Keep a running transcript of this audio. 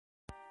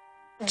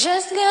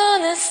Just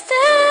gonna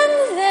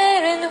stand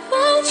there and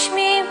watch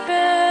me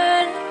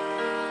burn.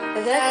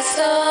 That's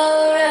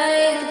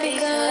alright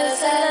because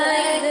I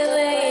like the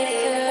way it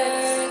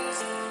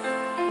hurts.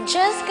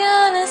 Just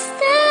gonna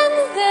stand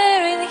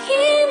there and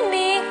hear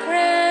me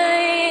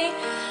cry.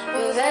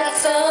 Well,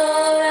 that's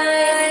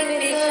alright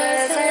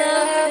because I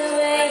love the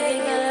way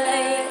you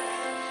lie.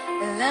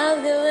 I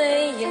love the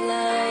way you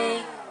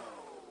lie.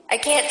 I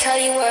can't tell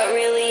you what it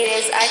really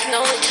is. I can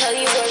only tell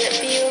you what it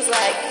feels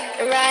like.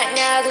 And right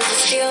now there's a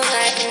steel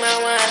knife in my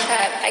wine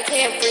pipe. I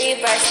can't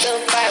breathe, but I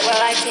still fight. Well,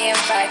 I can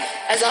fight.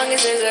 As long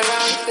as there's a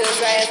wrong feels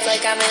right, it's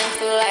like I'm in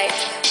flight.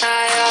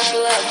 High off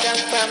love,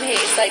 drunk from hate.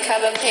 It's like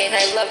heaven pain.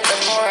 I love the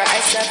more I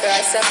suffer,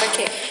 I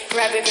suffocate.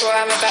 Right before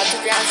I'm about to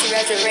drown, she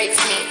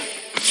resurrects me.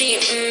 She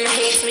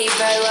hates me,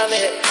 but I love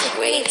it.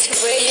 Wait,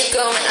 where you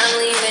going? I'm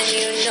leaving.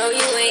 You know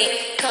you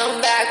ain't. Come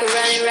back, we're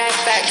running right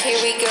back.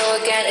 Here we go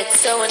again. It's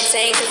so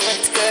insane, cause when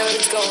it's good,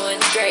 it's going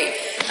great.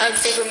 I'm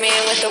Superman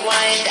with the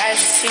wind. I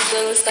shoot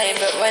little flame,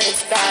 but when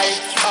it's bad, it's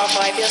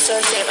awful. I feel so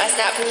ashamed. I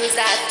snap, who's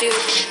that dude?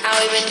 I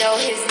don't even know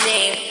his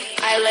name.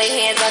 I lay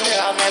hands on her,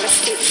 I'll never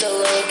stoop so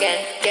low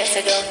again. Guess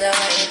I don't know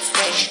how it's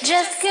made.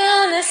 Just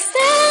gonna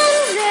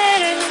stand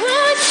there and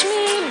watch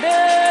me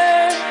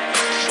burn.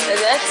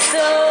 That's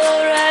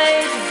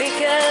alright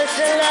because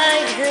I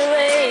like the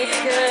way it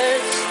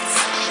hurts.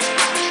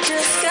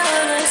 Just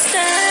gonna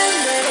stand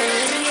there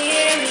and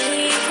hear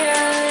me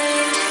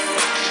cry.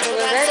 Well,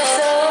 that's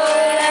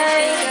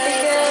alright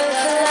because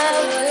I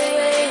love the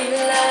way you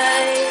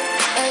lie.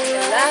 I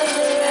love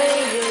the way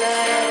you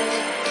lie.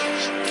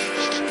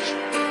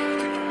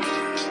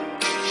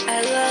 I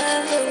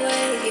love the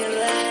way you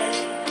lie.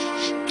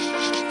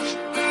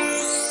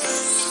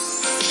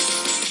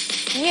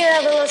 You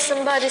ever love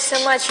somebody so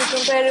much you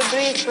can barely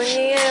breathe when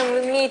you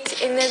ever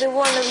meet in either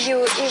one of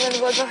you, even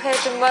what will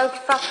happen while you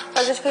found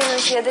other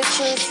feelings, yeah, the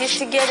chills used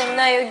to get him,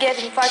 now you're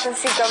getting fucking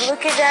sick of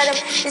looking at him.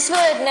 You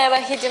swear it never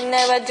hit him,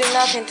 never do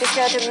nothing to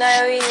hurt him,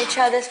 now you're in each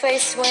other's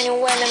faces when you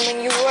win him,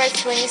 when you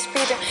words, when you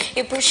spit him,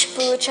 you push,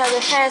 pull each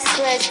other's hair,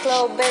 scratch,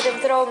 claw, bait him,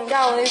 throw him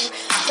down. It's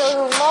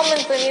so the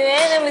moment when your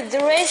enemy the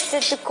race to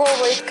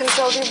cover, it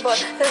controls you both.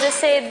 So they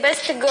say it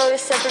best to go your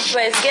separate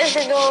ways. Guess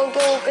they don't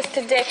go cause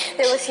today,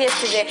 there was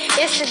yesterday.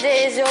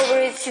 Yesterday is over,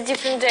 it's a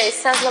different day.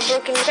 Sounds like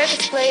broken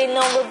records playing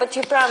over, but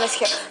you promise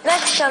her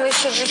next time you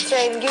should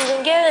restrain. Give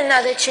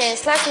another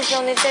chance. Life is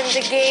only time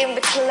the game,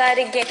 but you lied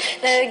again.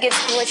 Now you get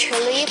to watch her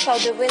leave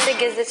out the window.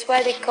 Guess that's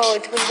why they call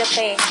it window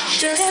pain.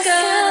 Just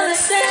gonna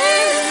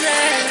stand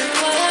there and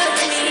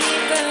watch me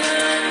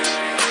burn.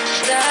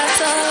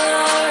 That's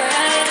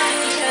alright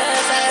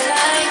because I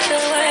like the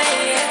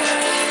way it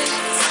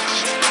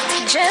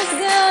hurts. Just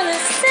gonna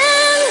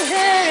stand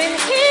there and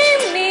hear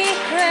me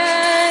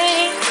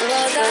cry.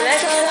 Well,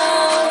 that's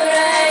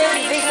alright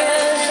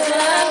because I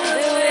love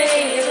the way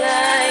you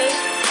lie.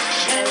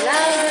 I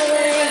love the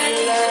way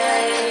you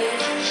lie.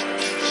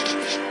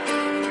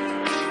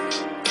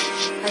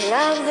 I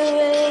love the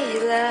way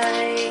you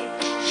lie.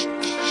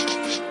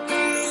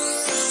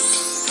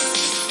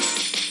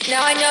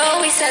 Now I know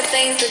we said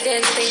things that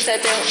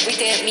we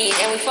didn't mean,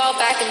 and we fall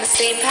back in the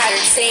same pattern,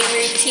 same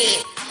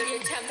routine. But your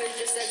temper's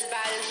just as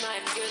bad as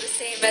mine. You're the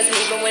same as me,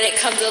 but when it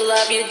comes to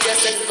love, you're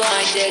just as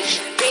blinded.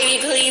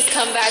 Baby, please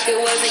come back. It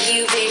wasn't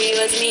you, baby, it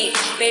was me.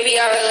 Maybe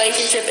our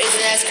relationship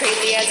isn't as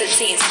crazy as it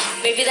seems.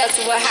 Maybe that's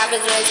what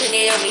happens when a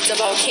tornado meets a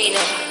volcano.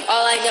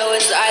 All I know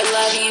is I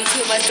love you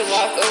too much to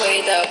walk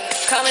away, though.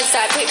 Come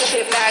inside, pick up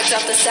your bags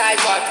off the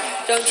sidewalk.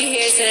 Don't you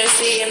hear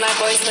synergy in my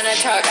voice when I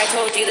talk? I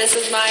told you this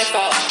was my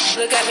fault.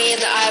 Look at me in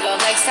the eyeball.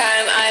 Next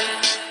time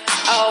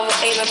I'll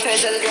aim a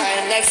prayers at the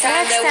ground. Next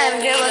time there won't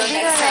be no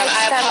next time.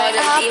 I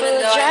apologize even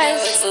though I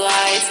know it's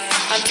lies.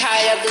 I'm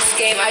tired of this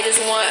game. I just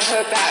want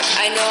her back.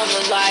 I know I'm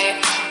a liar.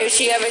 If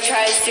she ever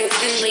tries to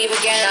leave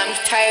again, I'm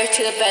tired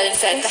to the bed and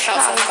set the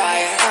house on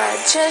fire.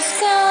 I'm just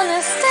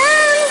gonna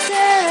stand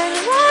there and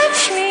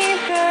watch me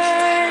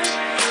burn.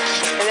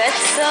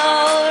 That's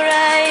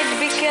alright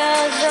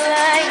because I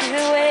like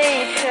the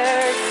way it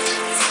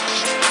hurts.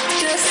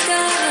 Just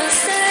gonna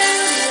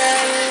stand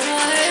there and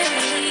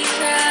watch me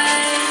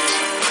cry.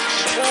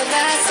 Well,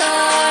 that's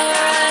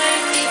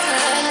alright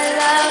because I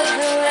love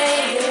the way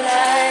you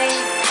lie.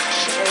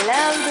 I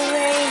love the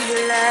way you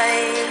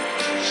lie.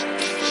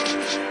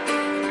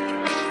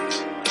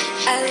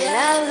 I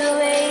love the